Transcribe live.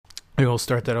Maybe we'll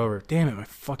start that over. Damn it, my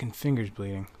fucking finger's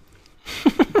bleeding.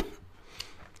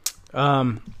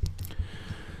 And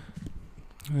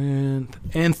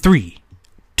 3,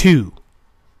 2.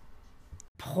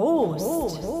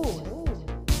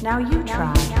 Prost. Now you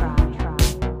try.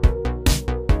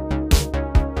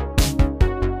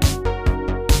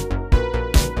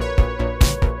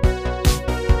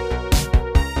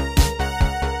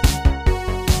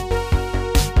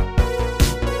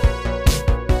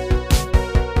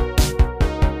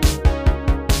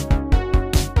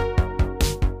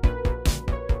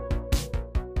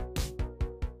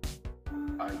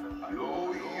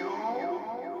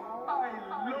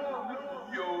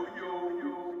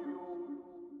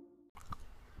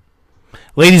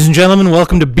 Ladies and gentlemen,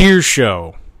 welcome to Beer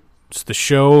Show. It's the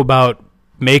show about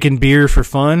making beer for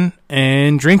fun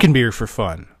and drinking beer for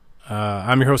fun.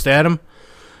 I'm your host, Adam,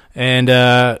 and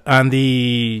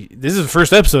this is the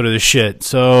first episode of this shit,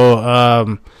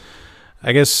 so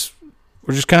I guess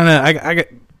we're just kind of,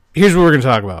 here's what we're going to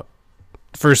talk about.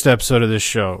 First episode of this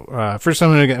show. First, I'm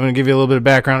going to give you a little bit of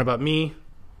background about me,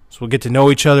 so we'll get to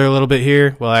know each other a little bit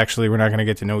here. Well, actually, we're not going to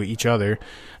get to know each other.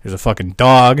 There's a fucking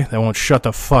dog that won't shut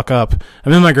the fuck up.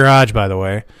 I'm in my garage, by the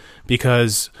way,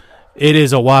 because it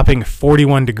is a whopping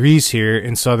 41 degrees here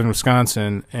in southern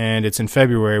Wisconsin, and it's in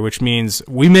February, which means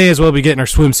we may as well be getting our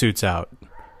swimsuits out,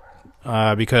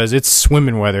 because it's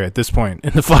swimming weather at this point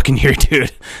in the fucking year,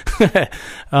 dude.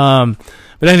 But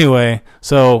anyway,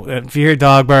 so if you hear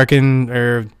dog barking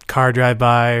or car drive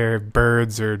by or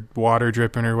birds or water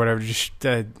dripping or whatever, just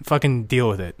fucking deal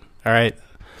with it, all right?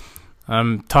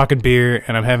 I'm talking beer,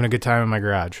 and I'm having a good time in my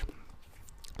garage.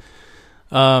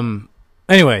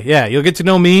 Anyway, yeah, you'll get to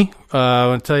know me. I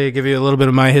want to give you a little bit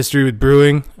of my history with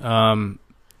brewing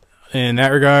in that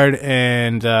regard,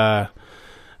 and then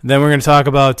we're going to talk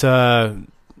about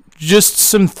just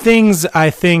some things I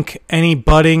think any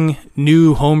budding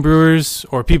new homebrewers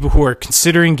or people who are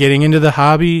considering getting into the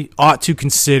hobby ought to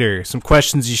consider. Some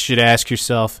questions you should ask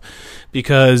yourself,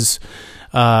 because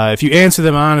if you answer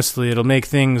them honestly, it'll make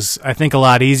things, I think, a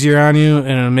lot easier on you, and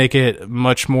it'll make it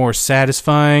much more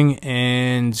satisfying,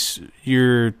 and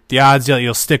the odds that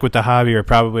you'll stick with the hobby are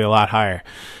probably a lot higher.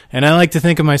 And I like to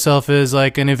think of myself as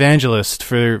like an evangelist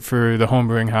for the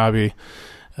homebrewing hobby.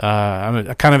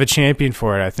 I'm kind of a champion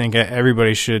for it. I think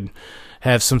everybody should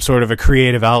have some sort of a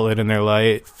creative outlet in their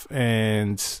life,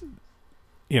 and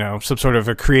some sort of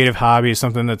a creative hobby,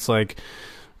 something that's like,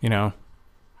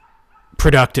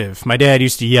 productive. My dad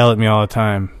used to yell at me all the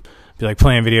time, be like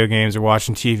playing video games or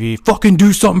watching TV, fucking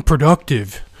do something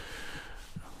productive.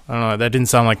 I don't know, that didn't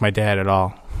sound like my dad at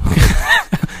all.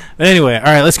 But anyway, all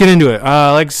right, let's get into it.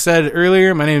 Like I said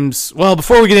earlier,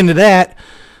 before we get into that,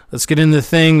 let's get into the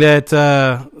thing that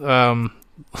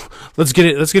let's get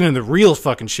into the real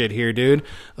fucking shit here, dude.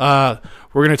 We're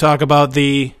gonna talk about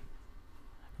the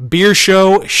Beer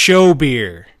Show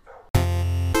beer.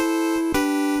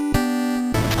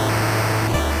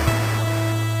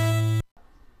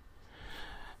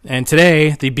 And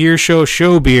today, the Beer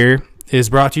Show beer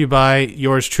is brought to you by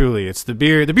yours truly. It's the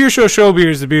Beer Show beer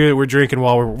is the beer that we're drinking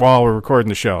while we're recording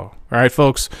the show. All right,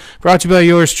 folks. Brought to you by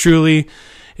yours truly.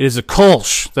 It is a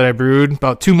Kolsch that I brewed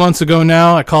about 2 months ago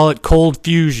now. I call it Cold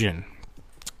Fusion.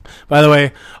 By the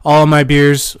way, all of my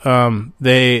beers,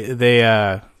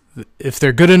 they if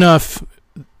they're good enough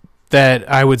that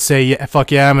I would say, yeah,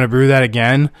 fuck yeah, I'm gonna brew that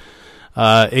again.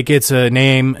 It gets a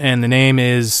name, and the name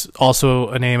is also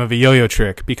a name of a yo-yo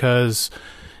trick, because,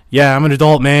 yeah, I'm an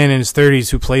adult man in his 30s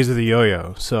who plays with a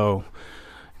yo-yo, so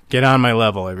get on my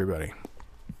level, everybody.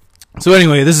 So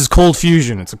anyway, this is Cold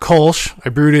Fusion. It's a Kolsch. I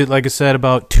brewed it, like I said,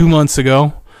 about 2 months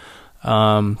ago,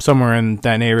 somewhere in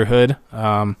that neighborhood.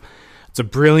 It's a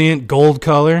brilliant gold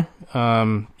color.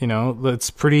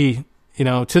 It's pretty,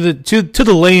 to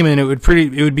the layman, it would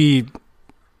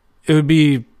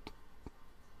be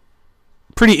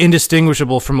pretty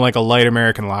indistinguishable from like a light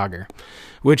American lager,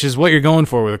 which is what you're going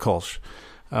for with a Kolsch.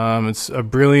 It's a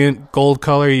brilliant gold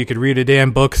color. You could read a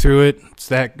damn book through it. It's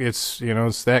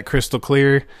that crystal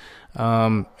clear.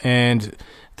 And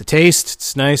the taste,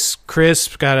 it's nice,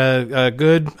 crisp, got a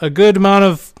good amount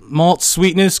of malt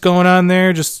sweetness going on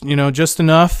there, just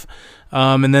enough.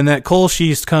 And then that Kolsch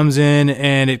yeast comes in,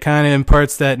 and it kind of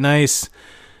imparts that nice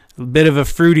bit of a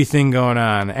fruity thing going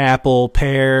on. Apple,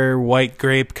 pear, white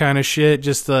grape kind of shit.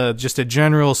 Just a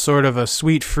general sort of a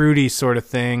sweet, fruity sort of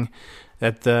thing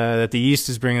that the yeast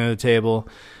is bringing to the table.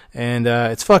 And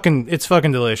it's fucking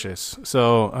delicious.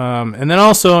 So, and then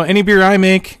also, any beer I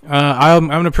make, I'm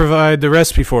going to provide the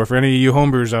recipe for any of you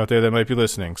homebrewers out there that might be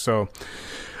listening. So,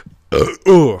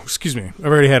 excuse me. I've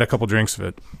already had a couple drinks of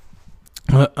it.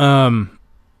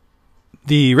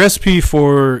 the recipe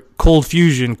for Cold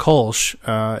Fusion Kolsch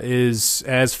is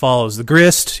as follows. The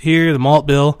grist here, the malt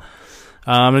bill,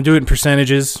 I'm going to do it in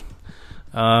percentages.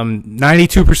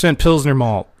 92% Pilsner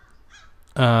malt.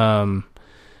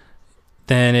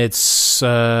 Then it's,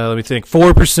 let me think,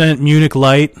 4% Munich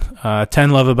Light,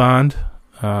 10 Levabond,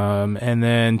 and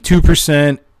then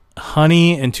 2%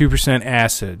 honey and 2%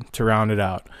 acid to round it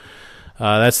out.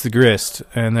 That's the grist.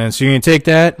 And then, so you're going to take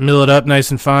that, mill it up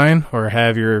nice and fine, or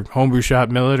have your homebrew shop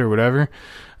mill it or whatever.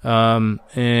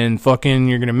 And fucking,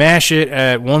 you're going to mash it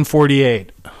at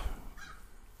 148.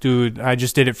 Dude, I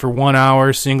just did it for 1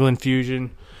 hour, single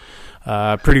infusion.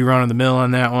 Pretty run of the mill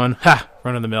on that one. Ha!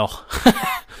 Run of the mill.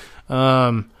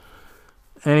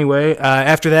 Anyway,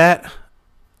 after that,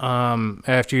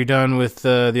 after you're done with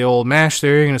the old mash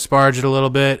there, you're going to sparge it a little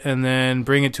bit and then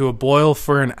bring it to a boil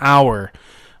for an hour.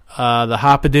 The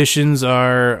hop additions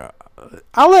are,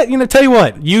 tell you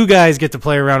what, you guys get to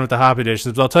play around with the hop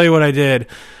additions, but I'll tell you what I did.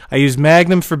 I used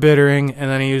Magnum for bittering, and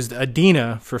then I used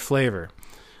Adina for flavor.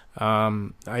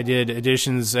 I did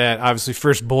additions at, obviously,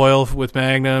 first boil with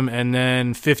Magnum, and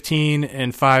then 15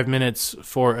 and 5 minutes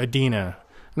for Adina.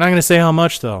 I'm not going to say how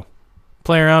much, though.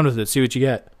 Play around with it, see what you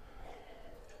get.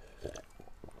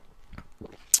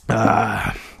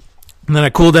 And then I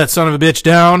cooled that son of a bitch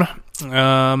down.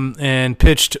 And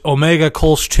pitched Omega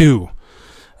Kolsch 2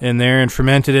 in there and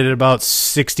fermented it at about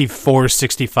 64,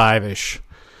 65-ish.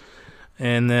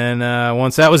 And then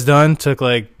once that was done, took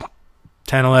like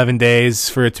 10, 11 days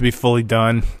for it to be fully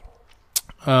done.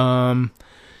 Then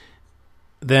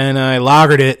I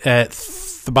lagered it at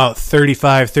about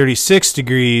 35, 36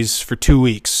 degrees for 2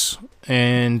 weeks.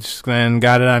 And then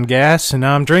got it on gas, and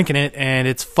now I'm drinking it, and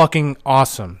it's fucking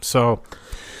awesome. So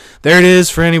there it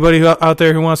is for anybody out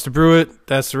there who wants to brew it.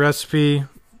 That's the recipe,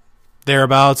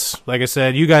 thereabouts. Like I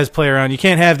said, you guys play around. You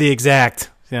can't have the exact.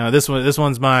 This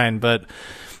one's mine, but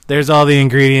there's all the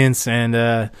ingredients and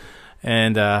how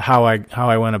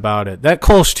I went about it. That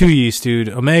Kolsch 2 yeast, dude.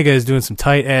 Omega is doing some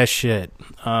tight ass shit.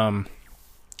 But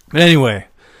anyway,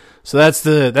 so that's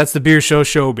the beer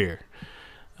show beer.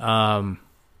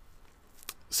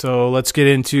 So let's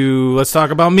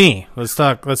talk about me. Let's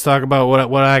talk about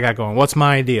what I got going. What's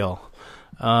my deal?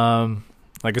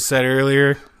 Like I said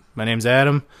earlier, my name's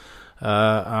Adam.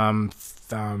 I'm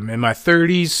in my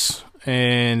 30s,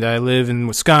 and I live in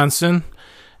Wisconsin,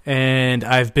 and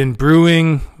I've been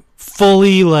brewing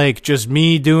fully, like just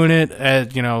me doing it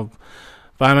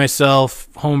by myself,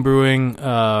 home brewing,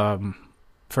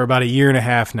 for about 1.5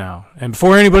 years now. And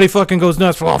before anybody fucking goes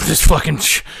nuts, well, this fucking,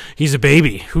 he's a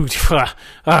baby. Who gives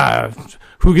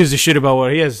a shit about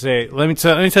what he has to say? Let me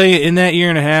tell you, in that 1.5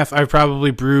 years, I've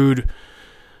probably brewed,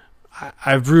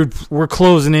 we're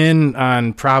closing in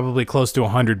on probably close to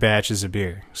 100 batches of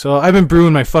beer. So I've been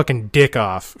brewing my fucking dick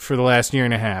off for the last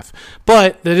 1.5 years.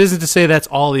 But that isn't to say that's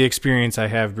all the experience I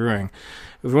have brewing.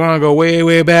 If we want to go way,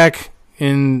 way back,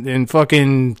 in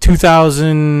fucking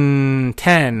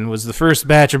 2010 was the first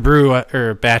batch of beer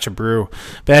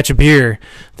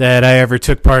that I ever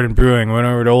took part in brewing. Went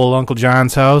over to old Uncle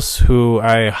John's house, who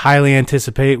I highly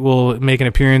anticipate will make an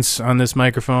appearance on this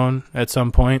microphone at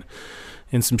some point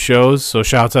in some shows. So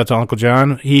shouts out to Uncle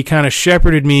John. He kind of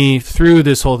shepherded me through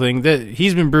this whole thing.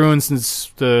 He's been brewing since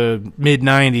the mid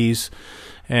 90s,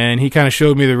 and he kind of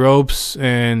showed me the ropes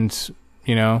and,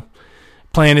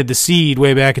 planted the seed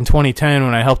way back in 2010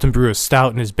 when I helped him brew a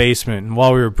stout in his basement. And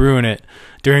while we were brewing it,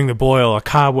 during the boil, a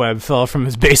cobweb fell from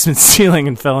his basement ceiling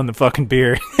and fell in the fucking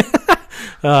beer.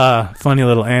 Funny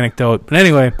little anecdote. But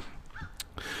anyway,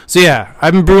 so yeah,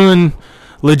 I've been brewing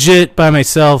legit by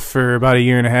myself for about 1.5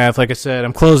 years. Like I said,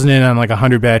 I'm closing in on like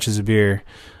 100 batches of beer.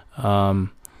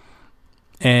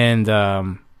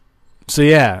 So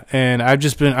yeah, and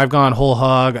I've gone whole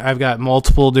hog. I've got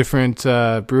multiple different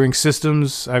brewing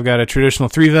systems. I've got a traditional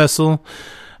 3-vessel.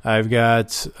 I've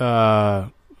got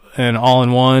an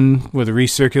all-in-one with a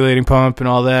recirculating pump and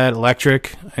all that,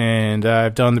 electric, and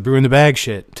I've done the brew in the bag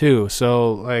shit too.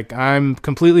 So like I'm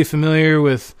completely familiar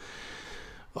with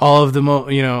all of the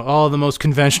most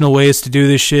conventional ways to do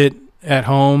this shit at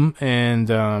home, and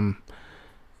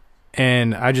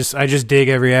I just dig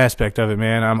every aspect of it,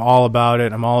 man. I'm all about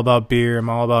it. I'm all about beer. I'm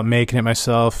all about making it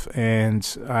myself, and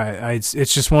it's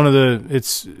just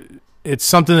it's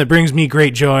something that brings me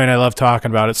great joy, and I love talking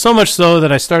about it. So much so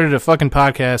that I started a fucking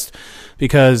podcast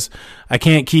because I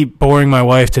can't keep boring my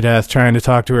wife to death trying to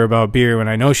talk to her about beer when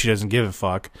I know she doesn't give a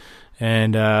fuck.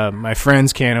 And my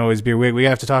friends can't always be. We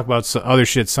have to talk about other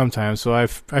shit sometimes. So I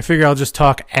figure I'll just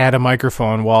talk at a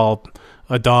microphone while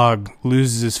a dog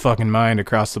loses his fucking mind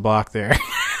across the block there.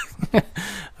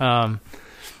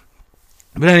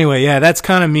 But anyway, yeah, that's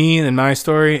kind of me and my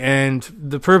story. And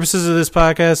the purposes of this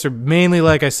podcast are mainly,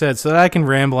 like I said, so that I can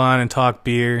ramble on and talk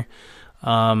beer.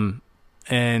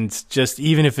 And just,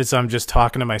 even if I'm just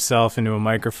talking to myself into a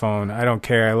microphone, I don't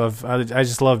care. I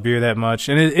just love beer that much.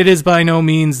 And it is by no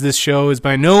means, this show is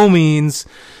by no means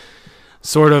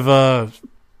sort of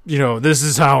this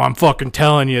is how I'm fucking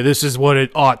telling you. This is what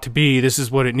it ought to be. This is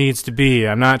what it needs to be.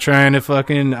 I'm not trying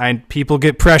to people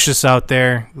get precious out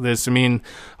there.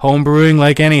 Home brewing,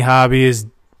 like any hobby, is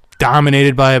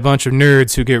dominated by a bunch of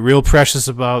nerds who get real precious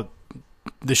about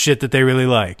the shit that they really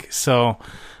like. So,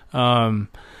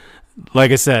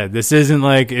 like I said, it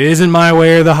isn't my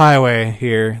way or the highway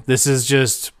here. This is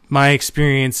just my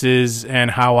experiences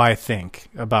and how I think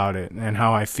about it and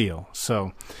how I feel.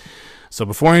 So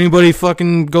before anybody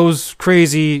fucking goes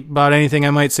crazy about anything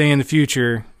I might say in the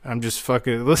future, I'm just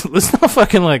fucking, let's not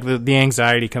fucking like the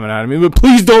anxiety coming out of me, but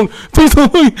please don't like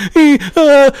me,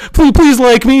 please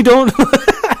like me, don't.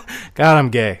 God, I'm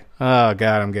gay. Oh,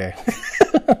 God, I'm gay.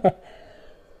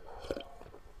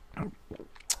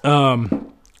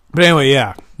 But anyway,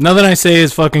 yeah, nothing I say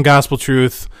is fucking gospel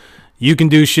truth. You can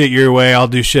do shit your way, I'll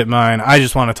do shit mine. I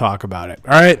just want to talk about it.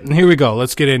 All right, and here we go.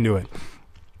 Let's get into it.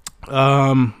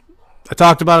 I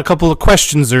talked about a couple of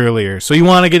questions earlier. So you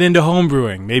want to get into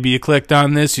homebrewing. Maybe you clicked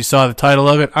on this, you saw the title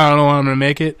of it. I don't know what I'm going to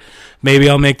make it. Maybe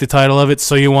I'll make the title of it,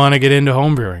 so you want to get into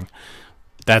homebrewing.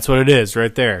 That's what it is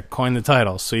right there. Coin the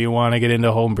title. So you want to get into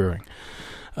homebrewing.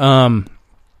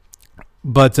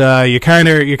 But you're kind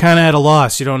of at a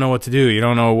loss. You don't know what to do. You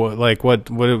don't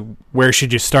know where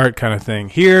should you start, kind of thing.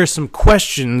 Here are some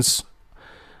questions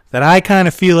that I kind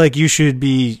of feel like you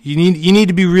need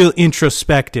to be real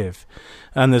introspective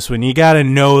on this one. You got to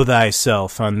know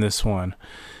thyself on this one.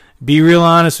 Be real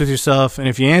honest with yourself, and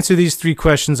if you answer these 3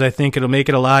 questions, I think it'll make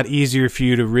it a lot easier for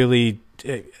you to really,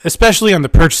 especially on the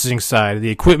purchasing side, the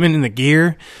equipment and the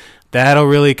gear, that'll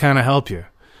really kind of help you.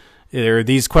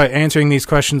 Answering these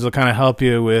questions will kind of help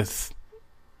you with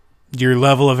your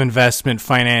level of investment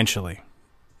financially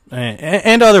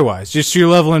and otherwise, just your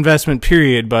level of investment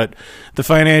period. But the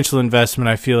financial investment,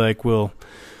 I feel like, will.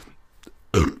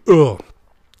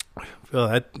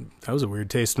 That was a weird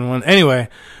tasting one. Anyway,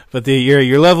 but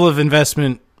your level of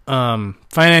investment,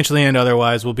 financially and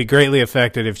otherwise, will be greatly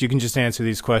affected if you can just answer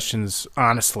these questions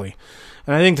honestly.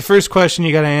 And I think the first question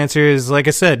you got to answer is, like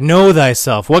I said, know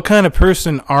thyself. What kind of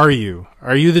person are you?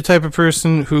 Are you the type of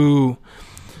person who,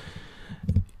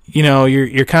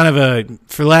 you're kind of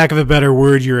for lack of a better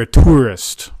word, you're a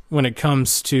tourist when it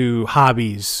comes to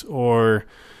hobbies or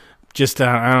just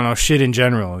I don't know, shit in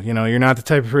general. You're not the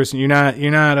type of person. You're not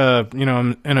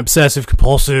an obsessive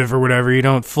compulsive or whatever. You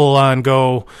don't full on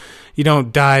go. You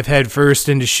don't dive head first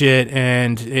into shit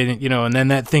and then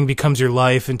that thing becomes your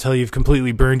life until you've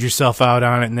completely burned yourself out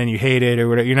on it and then you hate it or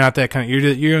whatever. You're not that kind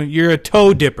of. You're a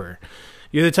toe dipper.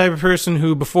 You're the type of person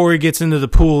who, before he gets into the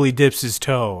pool, he dips his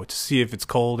toe to see if it's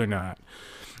cold or not.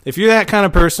 If you're that kind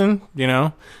of person,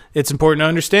 it's important to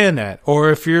understand that. Or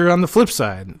if you're on the flip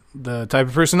side, the type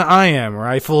of person I am, where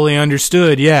I fully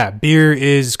understood, beer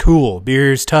is cool.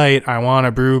 Beer is tight. I want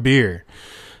to brew beer.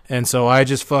 And so I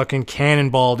just fucking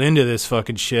cannonballed into this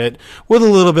fucking shit with a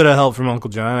little bit of help from Uncle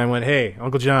John. I went, hey,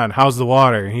 Uncle John, how's the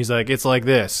water? And he's like, it's like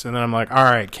this. And then I'm like, all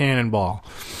right, cannonball.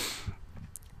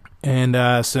 And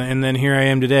and then here I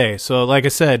am today. So like I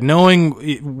said,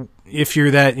 knowing if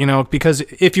you're that, because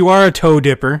if you are a toe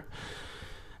dipper,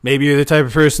 maybe you're the type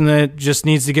of person that just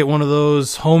needs to get one of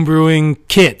those home brewing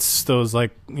kits, those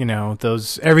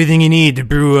those everything you need to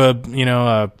brew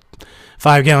a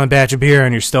 5-gallon batch of beer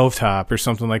on your stovetop or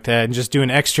something like that, and just do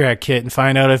an extract kit and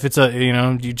find out if it's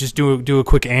you just do a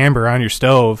quick amber on your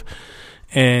stove,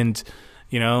 and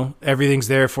everything's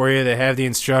there for you. They have the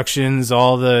instructions,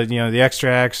 all the the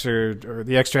extracts or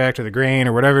the extract or the grain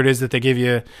or whatever it is that they give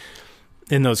you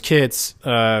in those kits.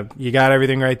 You got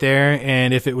everything right there,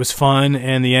 and if it was fun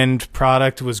and the end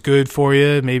product was good for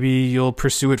you, maybe you'll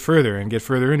pursue it further and get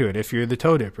further into it if you're the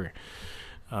toe dipper.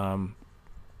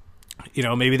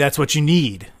 Maybe that's what you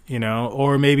need,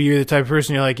 or maybe you're the type of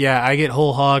person you're like, I get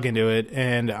whole hog into it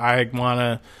and I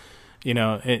want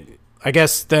to, I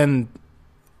guess then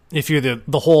if you're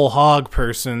the whole hog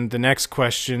person, the next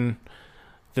couple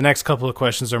of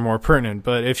questions are more pertinent.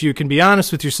 But if you can be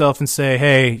honest with yourself and say,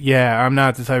 hey, I'm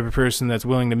not the type of person that's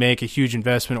willing to make a huge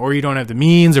investment, or you don't have the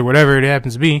means or whatever it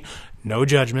happens to be, no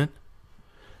judgment.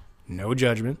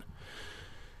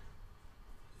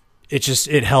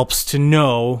 It helps to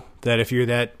know that if you're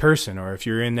that person or if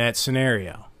you're in that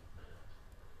scenario.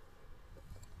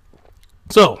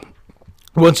 So,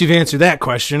 once you've answered that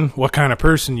question, what kind of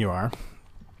person you are,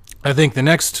 I think the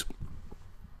next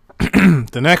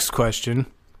question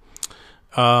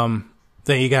that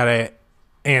you gotta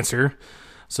answer.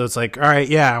 So it's like, all right,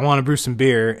 yeah, I want to brew some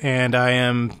beer, and I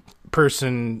am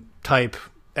person type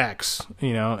X,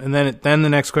 and then the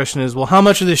next question is, well, how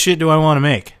much of this shit do I want to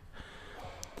make?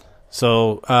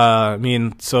 So,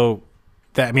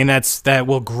 that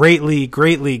will greatly,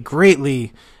 greatly,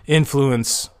 greatly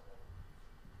influence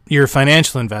your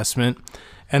financial investment.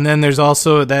 And then there's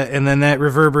also that, and then that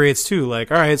reverberates too.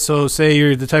 Like, all right, so say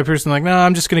you're the type of person like, no,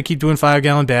 I'm just going to keep doing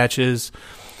 5-gallon batches.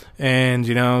 And,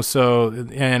 I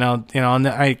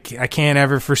can't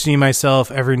ever foresee myself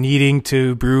ever needing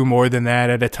to brew more than that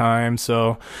at a time.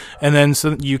 So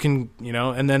you can,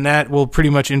 and then that will pretty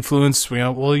much influence,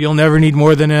 well, you'll never need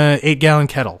more than a 8-gallon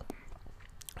kettle.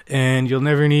 And you'll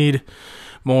never need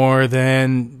more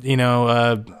than,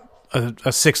 a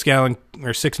 6-gallon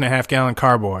or 6.5-gallon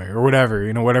carboy or whatever,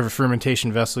 whatever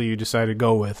fermentation vessel you decide to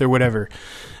go with or whatever.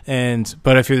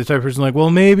 But if you're the type of person like, well,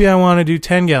 maybe I want to do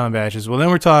 10-gallon batches. Well, then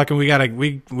we're talking, we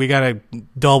gotta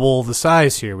double the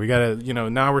size here. We gotta,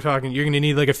 now we're talking, you're going to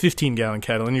need like a 15-gallon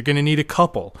kettle, and you're going to need a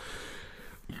couple.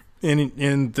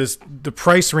 And the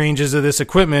price ranges of this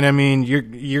equipment, I mean,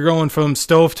 you're going from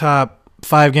stovetop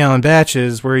 5-gallon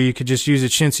batches where you could just use a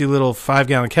chintzy little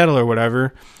 5-gallon kettle or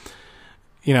whatever,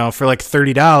 for like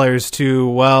 $30 to,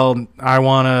 well, I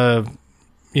want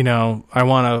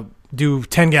to do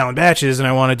 10-gallon batches, and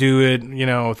I want to do it, I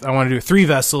want to do a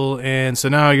 3-vessel. And so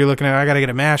now you're looking at, I got to get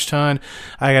a mash tun.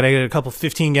 I got to get a couple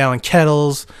 15-gallon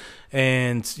kettles.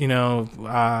 And,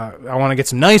 I want to get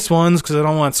some nice ones because I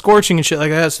don't want scorching and shit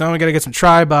like that. So now we got to get some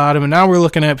tri-bottom. And now we're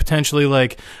looking at potentially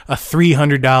like a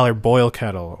 $300 boil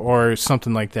kettle or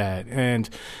something like that. And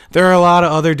there are a lot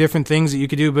of other different things that you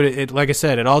could do. But it like I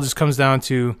said, it all just comes down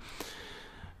to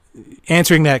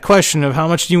answering that question of how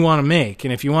much do you want to make.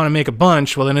 And if you want to make a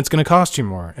bunch, well, then it's going to cost you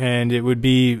more. And it would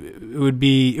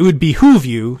behoove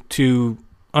you to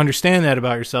understand that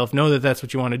about yourself, know that that's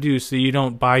what you want to do, so you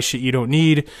don't buy shit you don't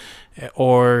need,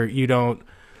 or you don't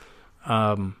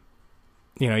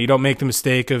you don't make the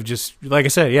mistake of just, like I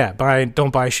said,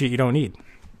 don't buy shit you don't need,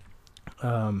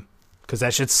 because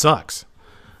that shit sucks.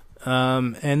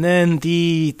 And then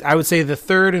I would say the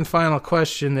third and final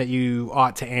question that you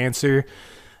ought to answer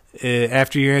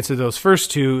after you answer those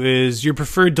first two is your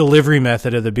preferred delivery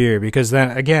method of the beer, because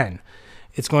then again,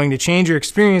 it's going to change your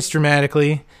experience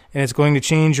dramatically, and it's going to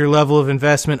change your level of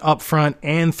investment up front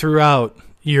and throughout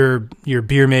your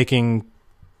beer making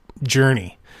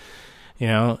journey.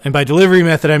 And by delivery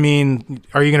method, I mean,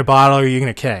 are you going to bottle or are you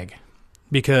going to keg?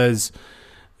 Because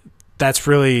that's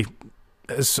really,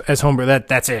 as homebrew,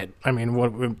 that's it. I mean,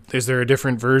 what is there a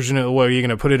different version of, what are you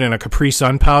going to put it in a Capri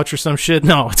Sun pouch or some shit?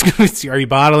 No, it's going to, are you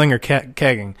bottling or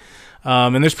kegging?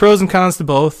 And there's pros and cons to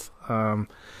both.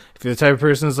 If you're the type of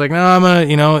person that's like, no, I'm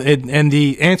and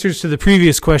the answers to the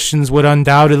previous questions would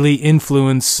undoubtedly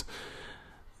influence,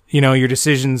 your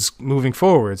decisions moving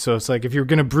forward. So it's like, if you're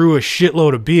going to brew a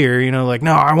shitload of beer, like,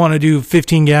 no, I want to do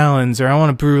 15 gallons, or I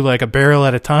want to brew like a barrel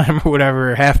at a time or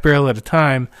whatever, or half barrel at a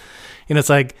time. It's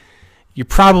like, you're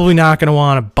probably not going to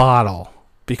want to bottle,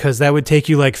 because that would take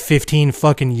you like 15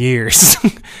 fucking years,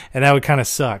 and that would kind of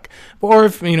suck. Or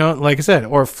if, like I said,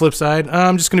 or flip side,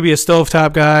 I'm just going to be a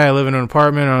stovetop guy. I live in an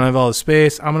apartment. I don't have all the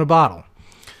space. I'm going to bottle.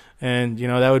 And,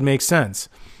 that would make sense.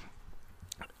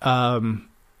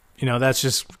 That's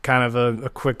just kind of a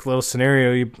quick little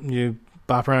scenario you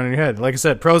bop around in your head. Like I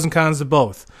said, pros and cons to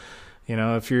both.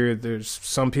 There's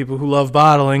some people who love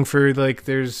bottling for, like,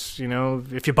 if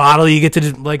you bottle, you get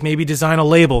to like maybe design a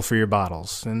label for your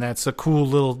bottles, and that's a cool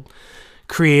little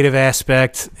creative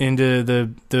aspect into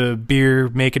the beer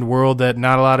making world that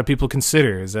not a lot of people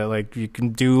consider, is that, like, you can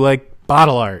do like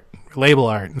bottle art, label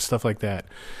art, and stuff like that.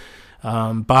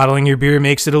 Bottling your beer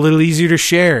makes it a little easier to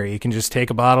share. You can just take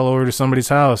a bottle over to somebody's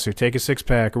house, or take a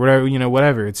 6-pack or whatever,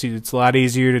 whatever. It's a lot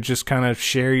easier to just kind of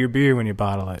share your beer when you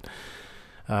bottle it.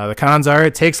 The cons are,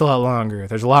 it takes a lot longer.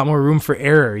 There's a lot more room for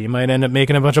error. You might end up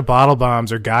making a bunch of bottle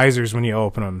bombs or geysers when you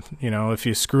open them, if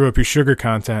you screw up your sugar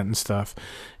content and stuff.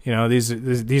 These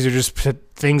are just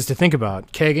things to think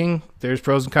about. Kegging, there's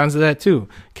pros and cons to that too.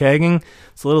 Kegging,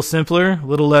 it's a little simpler, a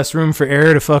little less room for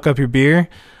error to fuck up your beer.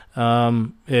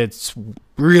 It's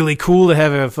really cool to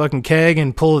have a fucking keg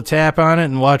and pull the tap on it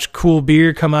and watch cool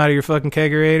beer come out of your fucking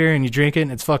kegerator, and you drink it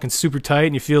and it's fucking super tight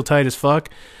and you feel tight as fuck.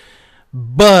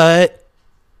 But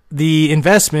the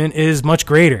investment is much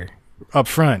greater up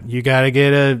front. You gotta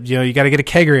get a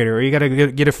kegerator, or you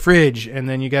gotta get a fridge, and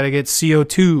then you gotta get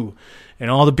CO2 and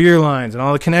all the beer lines and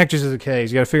all the connectors of the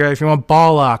kegs. You gotta figure out if you want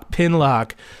ball lock, pin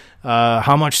lock,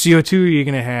 how much CO2 are you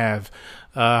gonna have,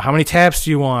 how many taps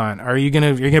do you want? You're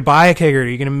gonna buy a kegerator? Are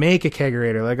you gonna make a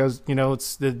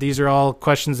kegerator? These are all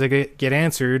questions that get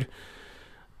answered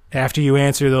after you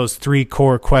answer those 3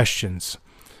 core questions.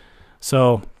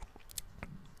 So,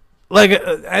 like,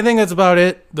 I think that's about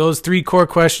it. Those 3 core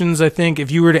questions, I think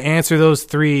if you were to answer those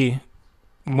 3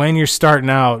 when you're starting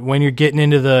out, when you're getting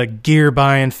into the gear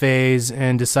buying phase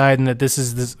and deciding that this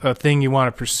is a thing you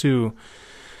want to pursue,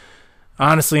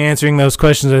 honestly, answering those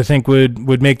questions, I think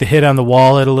would make the hit on the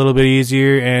wallet a little bit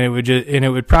easier, and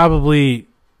it probably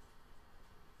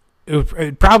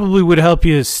would help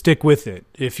you stick with it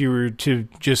if you were to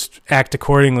just act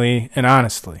accordingly and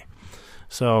honestly.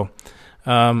 So,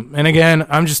 and again,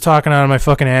 I'm just talking out of my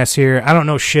fucking ass here. I don't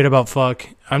know shit about fuck.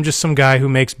 I'm just some guy who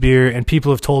makes beer, and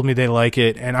people have told me they like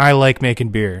it, and I like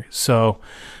making beer. So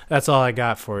that's all I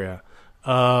got for you.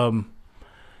 I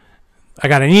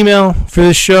got an email for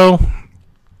this show.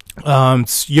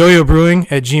 It's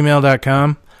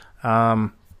yoyobrewing@gmail.com.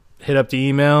 Hit up the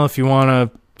email if you want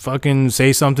to fucking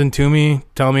say something to me.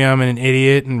 Tell me I'm an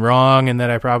idiot and wrong and that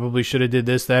I probably should have did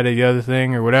this, that, or the other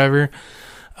thing or whatever.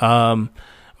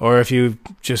 Or if you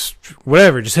just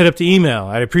hit up the email.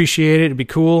 I'd appreciate it. It'd be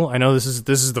cool. I know this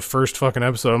is the first fucking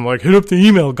episode. I'm like, hit up the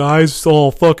email, guys. It's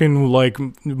all fucking like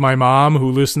my mom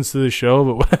who listens to the show,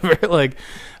 but whatever. Like,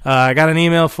 I got an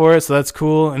email for it, so that's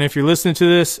cool. And if you're listening to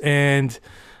this and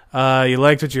you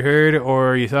liked what you heard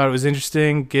or you thought it was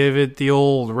interesting, give it the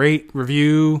old rate,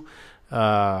 review,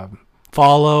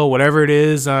 follow, whatever it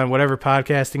is on whatever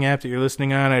podcasting app that you're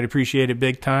listening on. I'd appreciate it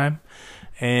big time.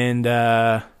 And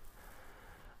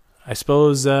I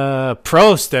suppose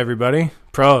Prost, everybody.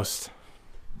 Prost.